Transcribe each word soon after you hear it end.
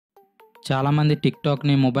చాలామంది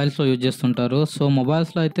టిక్‌టాక్‌ని మొబైల్స్‌లో యూజ్ చేస్తుంటారు. సో,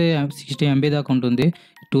 మొబైల్స్‌లో అయితే 60 ఎంబీ దాకా ఉంటుంది.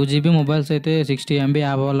 2 జీబీ మొబైల్స్ అయితే 60 ఎంబీ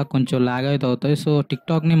యాప్ వల్ల కొంచెం లాగ్ అయితే అవుతాయి. సో,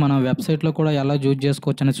 టిక్‌టాక్‌ని మనం వెబ్‌సైట్‌లో కూడా ఎలా యూజ్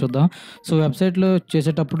చేసుకోవచ్చనేది చూద్దాం. సో, వెబ్‌సైట్‌లో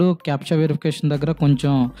చేసేటప్పుడు క్యాప్చా వెరిఫికేషన్ దగ్గర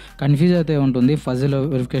కొంచెం కన్‌ఫ్యూజ్ అయితే ఉంటుంది. ఫజిల్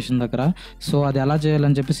వెరిఫికేషన్ దగ్గర. సో, అది ఎలా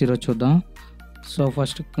చేయాలని చెప్పేసి ఈరోజు చూద్దాం. సో,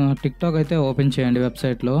 ఫస్ట్ టిక్‌టాక్ అయితే ఓపెన్ చేయండి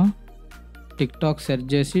వెబ్‌సైట్‌లో. టిక్‌టాక్ సెర్చ్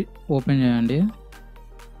చేసి ఓపెన్ చేయండి.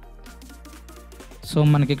 సో,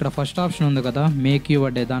 మనకి ఇక్కడ ఫస్ట్ ఆప్షన్ ఉంది కదా! మేక్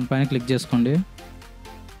యువర్ డే దానిపైన క్లిక్ చేసుకోండి.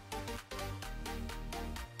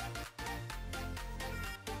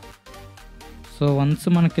 సో, వన్స్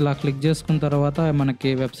మనకి ఇలా క్లిక్ చేసుకున్న తర్వాత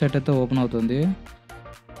మనకి వెబ్‌సైట్ అయితే ఓపెన్ అవుతుంది.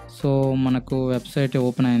 సో, మనకు వెబ్‌సైట్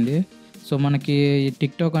ఓపెన్ అయింది. సో, మనకి ఈ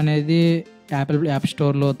టిక్‌టాక్ అనేది యాప్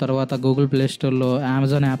స్టోర్‌లో, తర్వాత గూగుల్ ప్లే స్టోర్‌లో,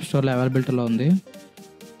 అమెజాన్ యాప్ స్టోర్‌లో అవైలబిలిటీలో ఉంది.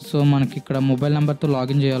 సో, మనకి ఇక్కడ మొబైల్ నెంబర్‌తో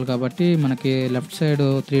లాగిన్ చేయాలి కాబట్టి మనకి లెఫ్ట్ సైడ్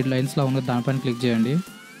 3 లైన్స్‌లా ఉంది దానిపైన క్లిక్ చేయండి.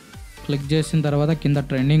 క్లిక్ చేసిన తర్వాత కింద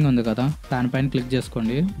ట్రెండింగ్ ఉంది కదా! దానిపైన క్లిక్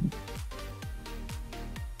చేసుకోండి.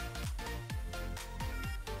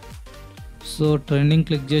 సో, ట్రెండింగ్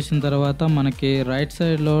క్లిక్ చేసిన తర్వాత మనకి రైట్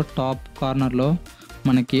సైడ్‌లో టాప్ కార్నర్‌లో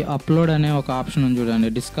మనకి అప్‌లోడ్ అనే ఒక ఆప్షన్ ఉంది చూడండి.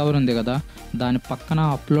 డిస్కవర్ ఉంది కదా! దాని పక్కన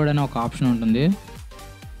అప్‌లోడ్ అనే ఒక ఆప్షన్ ఉంటుంది.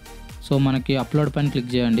 సో, మనకి అప్‌లోడ్ పైన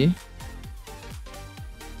క్లిక్ చేయండి.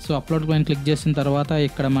 సో, అప్‌లోడ్ పైన క్లిక్ చేసిన తర్వాత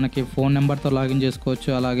ఇక్కడ మనకి ఫోన్ నెంబర్‌తో లాగిన్ చేసుకోవచ్చు.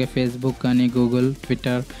 అలాగే ఫేస్‌బుక్ కానీ, గూగుల్,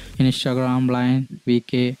 ట్విట్టర్, ఇన్‌స్టాగ్రామ్, లైన్,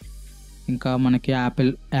 వీకే ఇంకా మనకి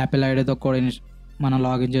యాపిల్ ఐడీతో కూడా మనం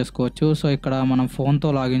లాగిన్ చేసుకోవచ్చు. సో, ఇక్కడ మనం ఫోన్‌తో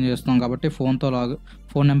లాగిన్ చేస్తున్నాం కాబట్టి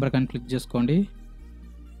ఫోన్ నెంబర్ కానీ క్లిక్ చేసుకోండి.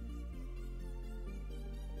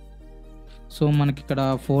 సో, మనకి ఇక్కడ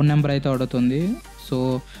ఫోన్ నెంబర్ అయితే అడుగుతుంది. సో,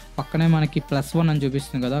 పక్కనే మనకి +1 అని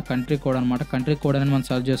చూపిస్తుంది కదా! కంట్రీ కోడ్ అనమాట. కంట్రీ కోడ్ అనేది మనం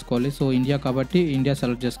సెలెక్ట్ చేసుకోవాలి. సో, ఇండియా కాబట్టి ఇండియా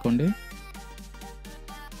సెలెక్ట్ చేసుకోండి.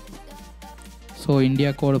 సో,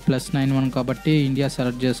 ఇండియా కోడ్ +91 కాబట్టి ఇండియా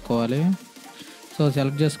సెలెక్ట్ చేసుకోవాలి. సో,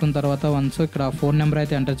 సెలెక్ట్ చేసుకున్న తర్వాత వన్స్ ఇక్కడ ఫోన్ నెంబర్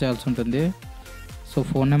అయితే ఎంటర్ చేయాల్సి ఉంటుంది. సో,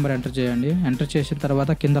 ఫోన్ నెంబర్ ఎంటర్ చేయండి. ఎంటర్ చేసిన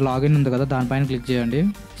తర్వాత కింద లాగిన్ ఉంది కదా! దానిపైన క్లిక్ చేయండి.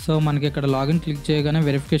 సో, మనకి ఇక్కడ లాగిన్ క్లిక్ చేయగానే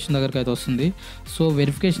వెరిఫికేషన్ దగ్గరికి అయితే వస్తుంది. సో,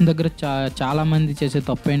 వెరిఫికేషన్ దగ్గర చాలామంది చేసే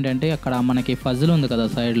తప్పు ఏంటంటే అక్కడ మనకి ఫజిల్ ఉంది కదా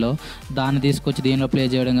సైడ్‌లో, దాన్ని తీసుకొచ్చి దీనిలో ప్లే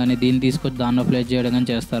చేయడం కానీ, దీన్ని తీసుకొచ్చి దానిలో ప్లే చేయడం కానీ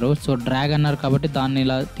చేస్తారు. సో, డ్రాగ్ అన్నారు కాబట్టి దాన్ని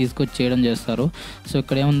ఇలా తీసుకొచ్చి చేయడం చేస్తారు. సో,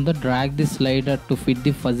 ఇక్కడ ఏముందో drag the slider to fit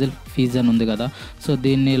the Fazil fees అని ఉంది కదా! సో,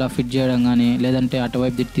 దీన్ని ఇలా ఫిట్ చేయడం కానీ, లేదంటే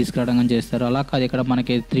అటువైపు తీసుకురావడం కానీ చేస్తారు. అలా కాదు ఇక్కడ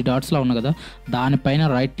మనకి 3 డాట్స్‌లా ఉంది కదా! దానిపైన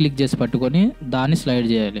రైట్ క్లిక్ చేసి పట్టుకొని దాన్ని స్లైడ్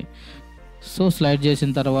చేయాలి. సో, స్లైడ్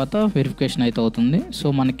చేసిన తర్వాత వెరిఫికేషన్ అయితే అవుతుంది. సో,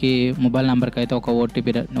 మనకి మొబైల్ నెంబర్కి అయితే ఒక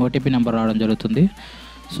ఓటీపీ నెంబర్ రావడం జరుగుతుంది.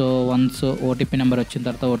 సో, వన్స్ ఓటీపీ నెంబర్ వచ్చిన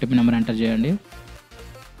తర్వాత ఓటీపీ నెంబర్ ఎంటర్ చేయండి.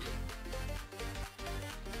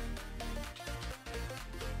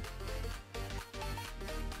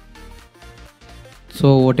 సో,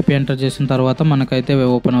 ఓటీపీ ఎంటర్ చేసిన తర్వాత మనకైతే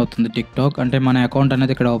ఓపెన్ అవుతుంది టిక్‌టాక్. అంటే మన అకౌంట్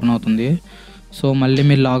అనేది ఇక్కడ ఓపెన్ అవుతుంది. సో, మళ్ళీ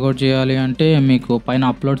మీరు లాగౌట్ చేయాలి అంటే మీకు పైన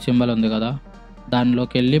అప్‌లోడ్ సింబల్ ఉంది కదా!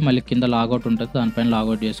 దానిలోకి వెళ్ళి మళ్ళీ కింద లాగౌట్ ఉంటుంది. దానిపైన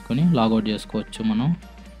లాగౌట్ చేసుకోవచ్చు మనం.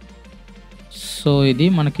 సో, ఇది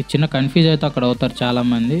మనకి చిన్న కన్‌ఫ్యూజ్ అయితే అక్కడ అవుతారు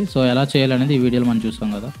చాలామంది. సో, ఎలా చేయాలనేది ఈ వీడియోలో మనం చూసాం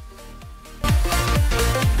కదా!